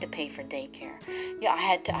 I had to pay for daycare. Yeah,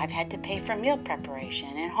 I've had to pay for meal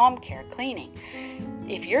preparation and home care, cleaning.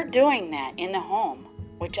 If you're doing that in the home,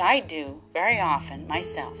 which I do very often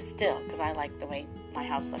myself still, because I like the way my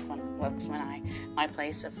house looks my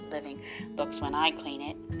place of living looks when I clean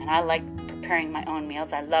it, and I like preparing my own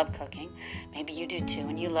meals. I love cooking. Maybe you do too,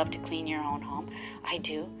 and you love to clean your own home. I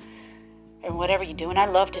do, or whatever you do, and I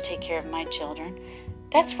love to take care of my children.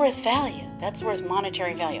 That's worth value. That's worth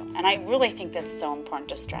monetary value, and I really think that's so important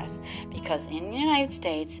to stress, because in the United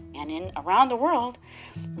States and around the world,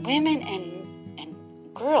 women and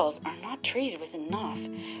girls are not treated with enough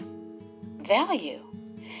value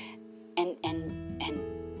and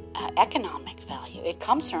economic value. It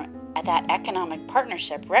comes from that economic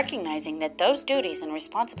partnership, recognizing that those duties and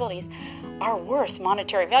responsibilities are worth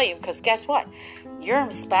monetary value. Because guess what?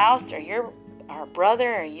 Your spouse or your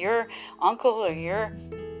brother or your uncle or your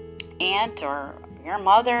aunt or your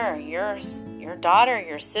mother or your daughter,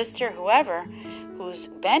 your sister, whoever, who's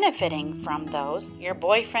benefiting from those, your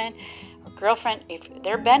boyfriend or girlfriend, if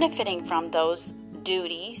they're benefiting from those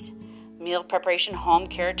duties, meal preparation, home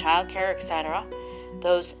care, child care, etc.,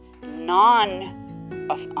 those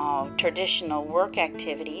non-traditional work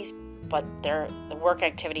activities, but they're the work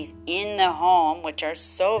activities in the home, which are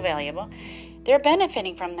so valuable, they're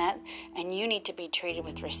benefiting from that, and you need to be treated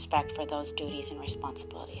with respect for those duties and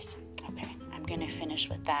responsibilities. Okay, I'm going to finish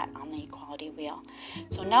with that on the equality wheel.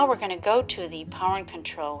 So now we're going to go to the power and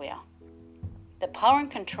control wheel. The power and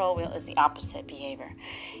control wheel is the opposite behavior.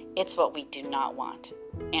 It's what we do not want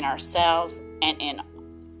in ourselves and in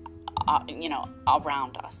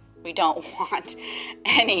around us. We don't want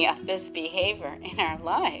any of this behavior in our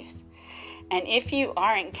lives. And if you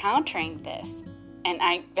are encountering this, and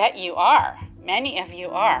I bet you are, many of you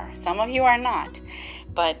are, some of you are not,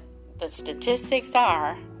 but the statistics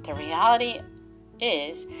are, the reality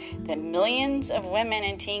is that millions of women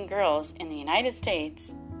and teen girls in the United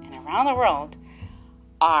States and around the world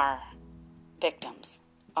are victims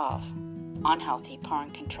of unhealthy power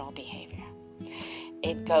and control behavior.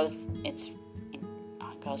 It goes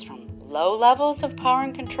from low levels of power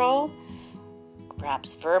and control,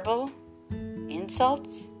 perhaps verbal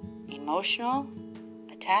insults, emotional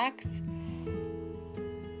attacks,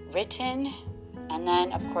 written, and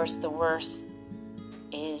then, of course, the worst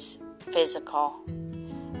is physical.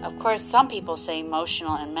 Of course, some people say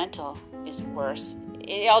emotional and mental is worse.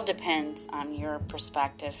 It all depends on your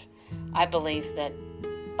perspective. I believe that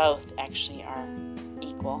both actually are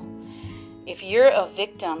equal. If you're a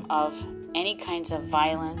victim of any kinds of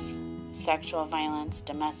violence, sexual violence,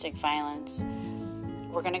 domestic violence,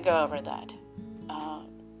 we're going to go over that.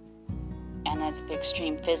 And that's the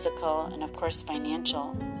extreme physical and, of course,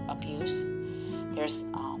 financial abuse. There's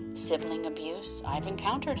sibling abuse. I've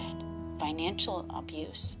encountered it. Financial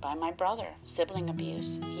abuse by my brother, sibling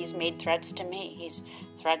abuse. He's made threats to me. He's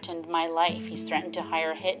threatened my life. He's threatened to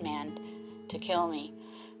hire a hitman to kill me.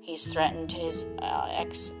 He's threatened his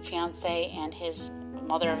ex-fiancée and his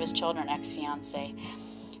mother of his children, ex-fiancée,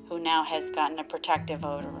 who now has gotten a protective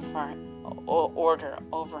order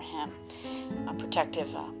over him, a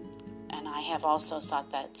protective, and I have also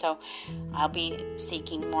sought that. So I'll be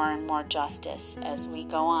seeking more and more justice as we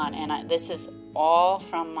go on. And this is all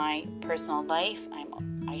from my personal life.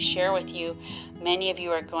 I share with you, many of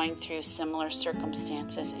you are going through similar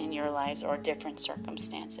circumstances in your lives or different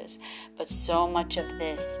circumstances. But so much of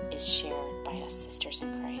this is shared by us sisters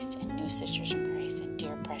in Christ and new sisters in Christ and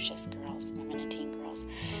dear precious girls, women and teen girls.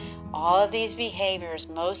 All of these behaviors,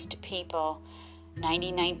 most people,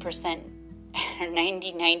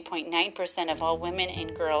 99.9% of all women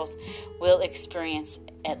and girls will experience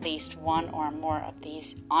at least one or more of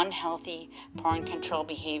these unhealthy power and control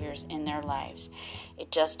behaviors in their lives.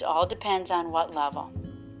 It just all depends on what level.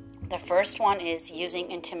 The first one is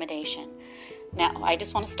using intimidation. Now, I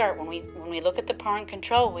just want to start when we look at the power and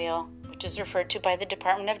control wheel, which is referred to by the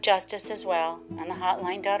Department of Justice as well, and the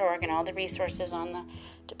hotline.org and all the resources on the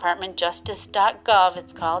departmentjustice.gov.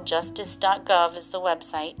 It's called justice.gov is the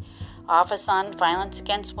website. Office on Violence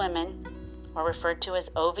Against Women, or referred to as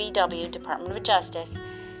OVW, Department of Justice.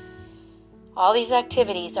 All these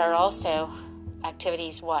activities are also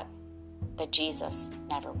activities that Jesus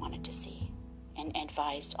never wanted to see and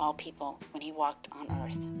advised all people when he walked on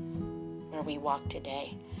earth, where we walk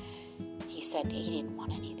today. He said he didn't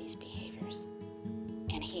want any of these behaviors.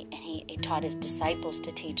 And he taught his disciples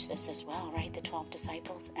to teach this as well, right? The 12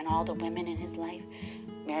 disciples and all the women in his life.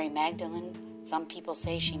 Mary Magdalene, some people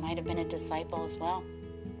say she might have been a disciple as well.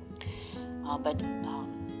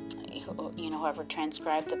 Whoever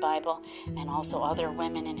transcribed the Bible, and also other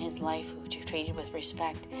women in his life who treated with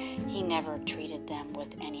respect, he never treated them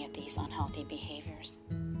with any of these unhealthy behaviors.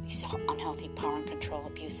 These unhealthy power and control,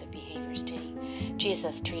 abusive behaviors, did he?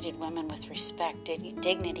 Jesus treated women with respect,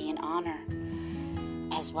 dignity, and honor,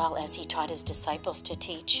 as well as he taught his disciples to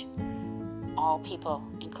teach all people,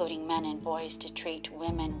 including men and boys, to treat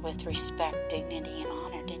women with respect, dignity, and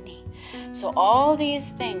honor, didn't he? So all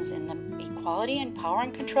these things in the equality and power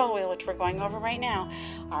and control wheel, which we're going over right now,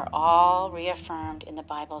 are all reaffirmed in the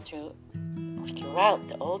Bible throughout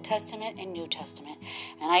the Old Testament and New Testament.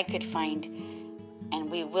 And I could find, and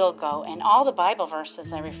we will go, and all the Bible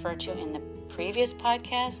verses I referred to in the previous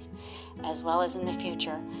podcasts, as well as in the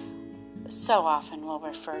future, so often will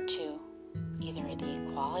refer to either the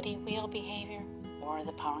equality wheel behavior or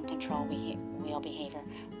the power and control wheel behavior,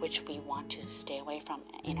 which we want to stay away from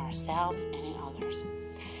in ourselves and in others,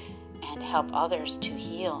 and help others to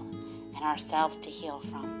heal and ourselves to heal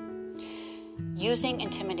from. Using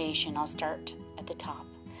intimidation, I'll start at the top.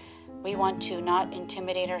 We want to not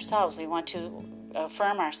intimidate ourselves. We want to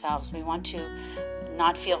affirm ourselves. We want to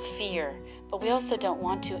not feel fear, but we also don't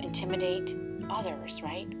want to intimidate others,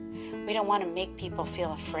 right? We don't want to make people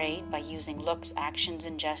feel afraid by using looks, actions,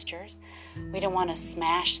 and gestures. We don't want to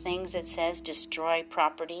smash things that says destroy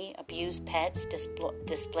property, abuse pets,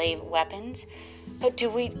 display weapons. But do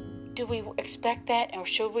we expect that, or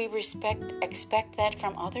should we expect that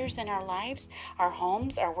from others in our lives, our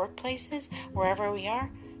homes, our workplaces, wherever we are?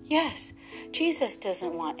 Yes. Jesus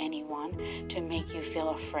doesn't want anyone to make you feel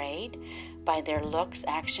afraid by their looks,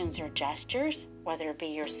 actions, or gestures, whether it be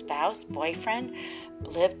your spouse, boyfriend,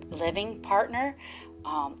 living partner,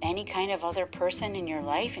 any kind of other person in your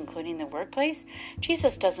life, including the workplace.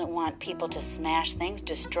 Jesus doesn't want people to smash things,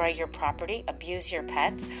 destroy your property, abuse your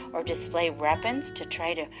pets, or display weapons to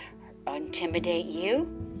try to intimidate you.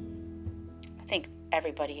 I think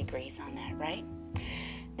everybody agrees on that, right?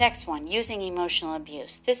 Next one, using emotional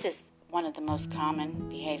abuse. This is one of the most common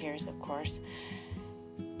behaviors, of course.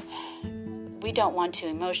 We don't want to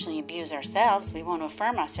emotionally abuse ourselves. We want to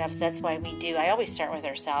affirm ourselves. That's why I always start with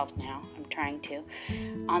ourselves now. I'm trying to.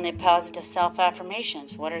 On the positive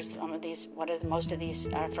self-affirmations, what are most of these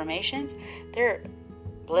affirmations? They're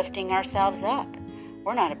lifting ourselves up.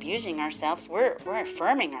 We're not abusing ourselves. We're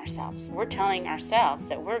affirming ourselves. We're telling ourselves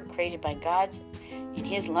that we're created by God's in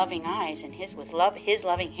his loving eyes and his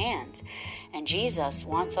loving hands. And Jesus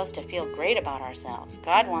wants us to feel great about ourselves.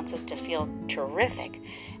 God wants us to feel terrific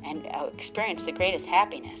and experience the greatest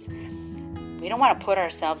happiness. We don't want to put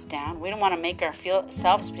ourselves down. We don't want to make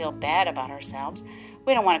ourselves feel bad about ourselves.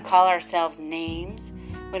 We don't want to call ourselves names.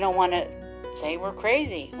 We don't want to say we're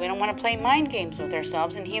crazy. We don't want to play mind games with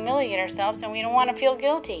ourselves and humiliate ourselves, and we don't want to feel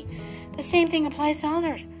guilty. The same thing applies to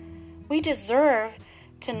others. We deserve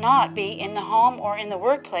to not be in the home or in the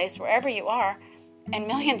workplace, wherever you are. And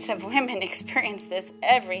millions of women experience this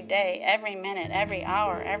every day, every minute, every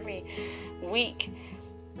hour, every week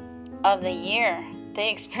of the year.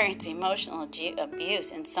 They experience emotional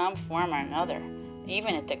abuse in some form or another,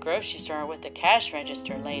 even at the grocery store with the cash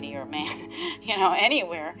register lady or man,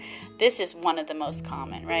 anywhere. This is one of the most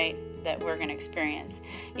common, right, that we're going to experience.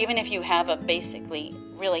 Even if you have a basically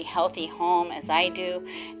really healthy home, as I do,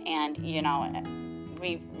 and,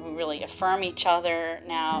 we really affirm each other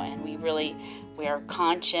now, and we are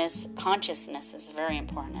conscious. Consciousness is very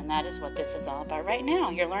important, and that is what this is all about right now.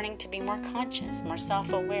 You're learning to be more conscious, more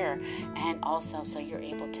self-aware, and also so you're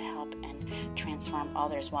able to help and transform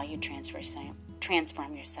others while you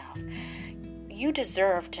transform yourself. You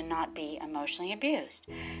deserve to not be emotionally abused.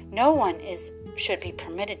 No one should be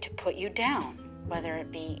permitted to put you down, whether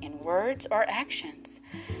it be in words or actions.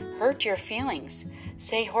 Hurt your feelings,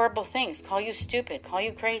 say horrible things, call you stupid, call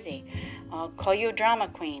you crazy, call you a drama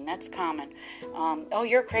queen. That's common.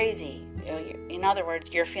 You're crazy. In other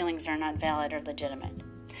words, your feelings are not valid or legitimate.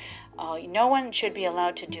 No one should be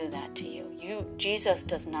allowed to do that to you. Jesus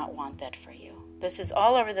does not want that for you. This is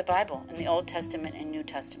all over the Bible, in the Old Testament and New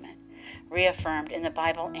Testament, reaffirmed in the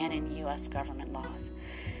Bible and in U.S. government laws.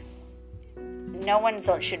 No one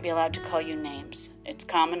should be allowed to call you names. It's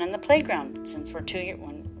common in the playground since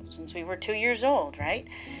we were 2 years old, right?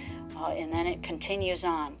 And then it continues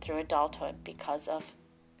on through adulthood because of,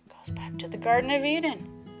 goes back to the Garden of Eden.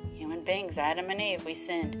 Human beings, Adam and Eve, we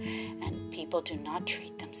sinned, and people do not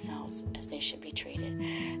treat themselves as they should be treated.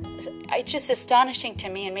 It's just astonishing to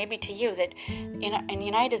me, and maybe to you, that in the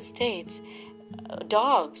United States,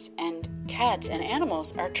 dogs and cats and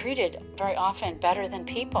animals are treated very often better than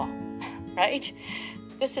people, right?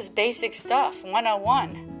 This is basic stuff,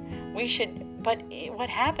 101. But what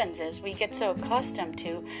happens is we get so accustomed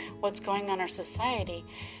to what's going on in our society,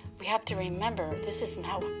 we have to remember this is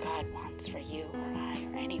not what God wants for you or I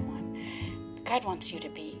or anyone. God wants you to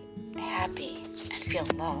be happy and feel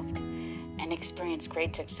loved and experience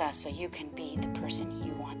great success so you can be the person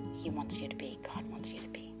He wants you to be, God wants you to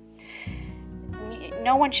be.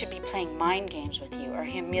 No one should be playing mind games with you or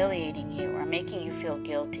humiliating you or making you feel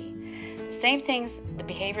guilty. The same things,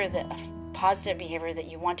 positive behavior that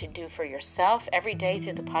you want to do for yourself every day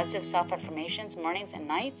through the positive self-affirmations, mornings and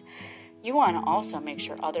nights, you want to also make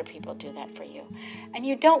sure other people do that for you. And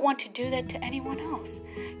you don't want to do that to anyone else.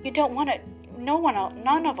 You don't want to,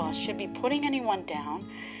 none of us should be putting anyone down,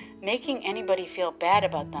 making anybody feel bad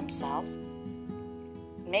about themselves,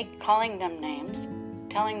 calling them names,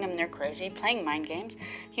 telling them they're crazy, playing mind games,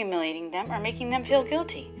 humiliating them, or making them feel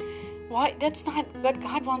guilty. Why? That's not what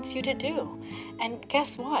God wants you to do. And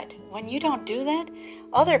guess what? When you don't do that,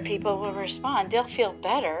 other people will respond. They'll feel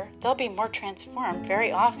better. They'll be more transformed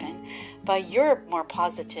very often by your more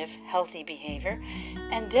positive, healthy behavior.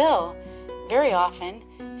 And they'll very often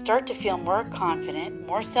start to feel more confident,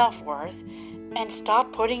 more self-worth, and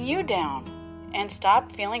stop putting you down. And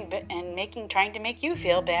stop feeling and trying to make you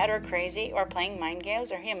feel bad or crazy or playing mind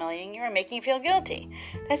games or humiliating you or making you feel guilty.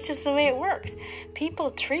 That's just the way it works.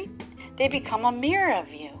 People they become a mirror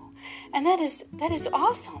of you. And that is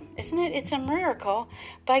awesome, isn't it? It's a miracle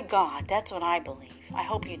by God. That's what I believe. I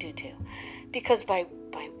hope you do too. Because by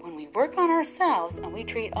when we work on ourselves and we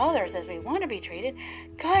treat others as we want to be treated,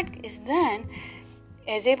 God is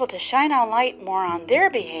able to shine a light more on their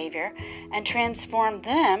behavior and transform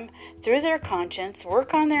them through their conscience,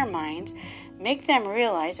 work on their minds, make them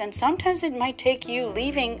realize, and sometimes it might take you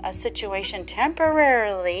leaving a situation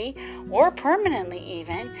temporarily or permanently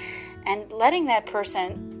even, and letting that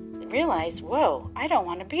person realize, whoa, I don't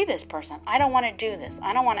want to be this person. I don't want to do this.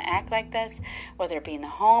 I don't want to act like this, whether it be in the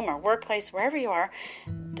home or workplace, wherever you are.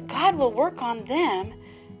 God will work on them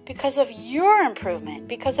because of your improvement,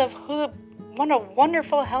 because of what a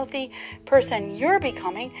wonderful, healthy person you're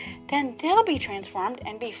becoming. Then they'll be transformed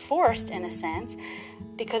and be forced, in a sense,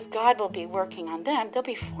 because God will be working on them. They'll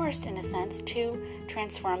be forced, in a sense, to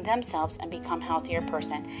transform themselves and become a healthier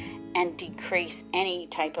person and decrease any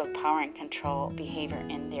type of power and control behavior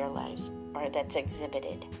in their lives or that's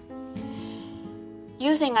exhibited.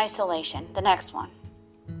 Using isolation, the next one,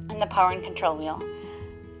 in the power and control wheel.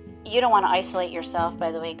 You don't want to isolate yourself,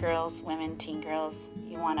 by the way, girls, women, teen girls.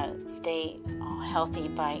 You want to stay healthy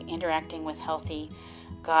by interacting with healthy,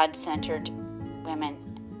 God-centered women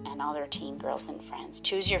and other teen girls and friends.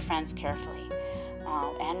 Choose your friends carefully,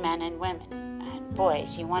 and men and women. And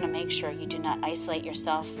boys, you want to make sure you do not isolate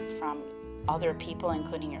yourself from other people,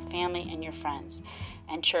 including your family and your friends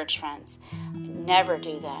and church friends. Never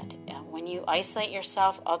do that. When you isolate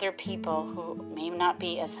yourself, other people who may not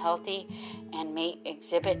be as healthy and may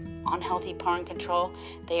exhibit unhealthy power and control,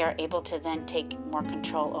 they are able to then take more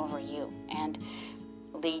control over you and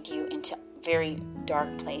lead you into very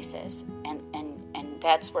dark places. And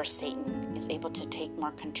that's where Satan is able to take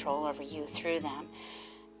more control over you through them.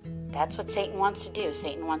 That's what Satan wants to do.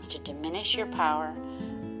 Satan wants to diminish your power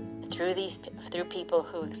through people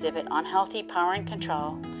who exhibit unhealthy power and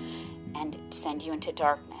control and send you into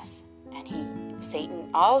darkness. And Satan,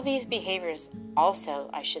 all of these behaviors also,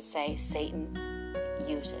 I should say, Satan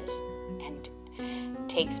uses and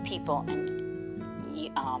takes people and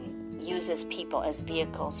uses people as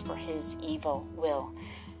vehicles for his evil will,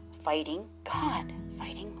 fighting God,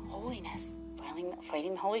 fighting holiness,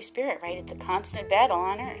 fighting the Holy Spirit, right? It's a constant battle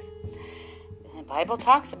on earth. And the Bible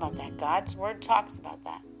talks about that. God's Word talks about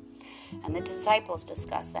that. And the disciples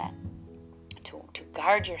discuss that. To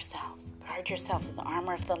guard yourselves with the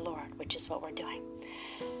armor of the Lord, which is what we're doing.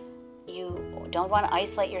 You don't want to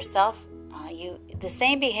isolate yourself. The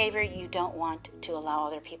same behavior you don't want to allow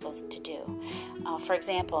other people to do. For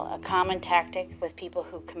example, a common tactic with people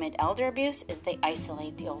who commit elder abuse is they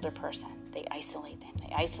isolate the older person. They isolate them. They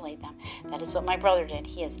I isolate them. That is what my brother did.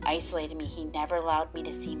 He has isolated me. He never allowed me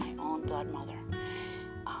to see my own blood mother.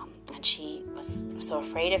 And she was so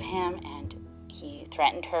afraid of him, and he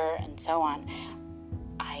threatened her and so on.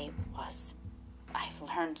 I've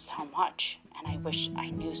learned so much, and I wish I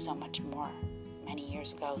knew so much more. Many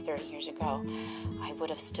years ago, 30 years ago, I would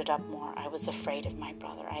have stood up more. I was afraid of my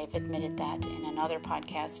brother. I have admitted that in another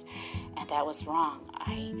podcast, and that was wrong.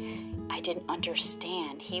 I didn't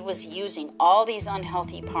understand. He was using all these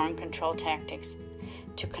unhealthy power and control tactics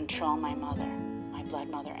to control my mother, my blood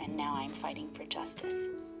mother, and now I'm fighting for justice.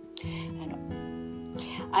 And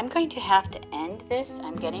I'm going to have to end this.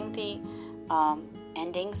 I'm getting the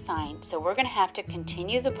ending sign. So we're going to have to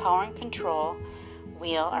continue the power and control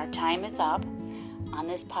wheel. Our time is up on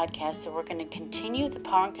this podcast, so we're going to continue the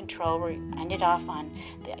power and control. We ended off on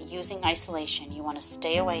using isolation. You want to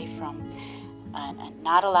stay away from and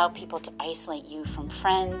not allow people to isolate you from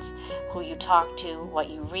friends, who you talk to, what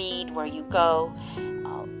you read, where you go,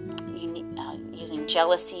 using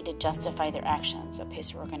jealousy to justify their actions. Okay,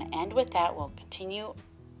 so we're going to end with that. We'll continue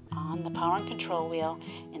on the power and control wheel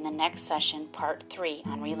in the next session, part 3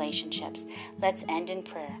 on relationships. Let's end in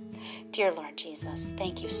prayer. Dear Lord Jesus,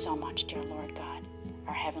 thank you so much, dear Lord God,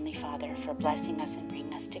 our Heavenly Father, for blessing us and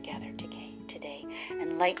bringing us together today,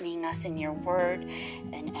 enlightening us in your word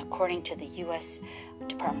and according to the U.S.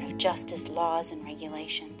 Department of Justice laws and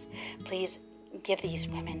regulations. Please give these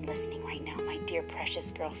women listening right now, my dear precious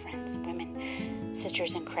girlfriends, women,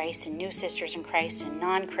 sisters in Christ, and new sisters in Christ, and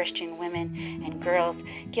non-Christian women and girls,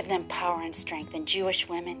 give them power and strength. And Jewish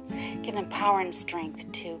women, give them power and strength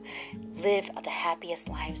to live the happiest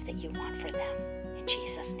lives that you want for them. In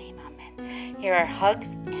Jesus' name, amen. Here are hugs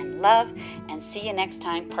and love, and see you next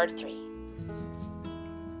time, part 3.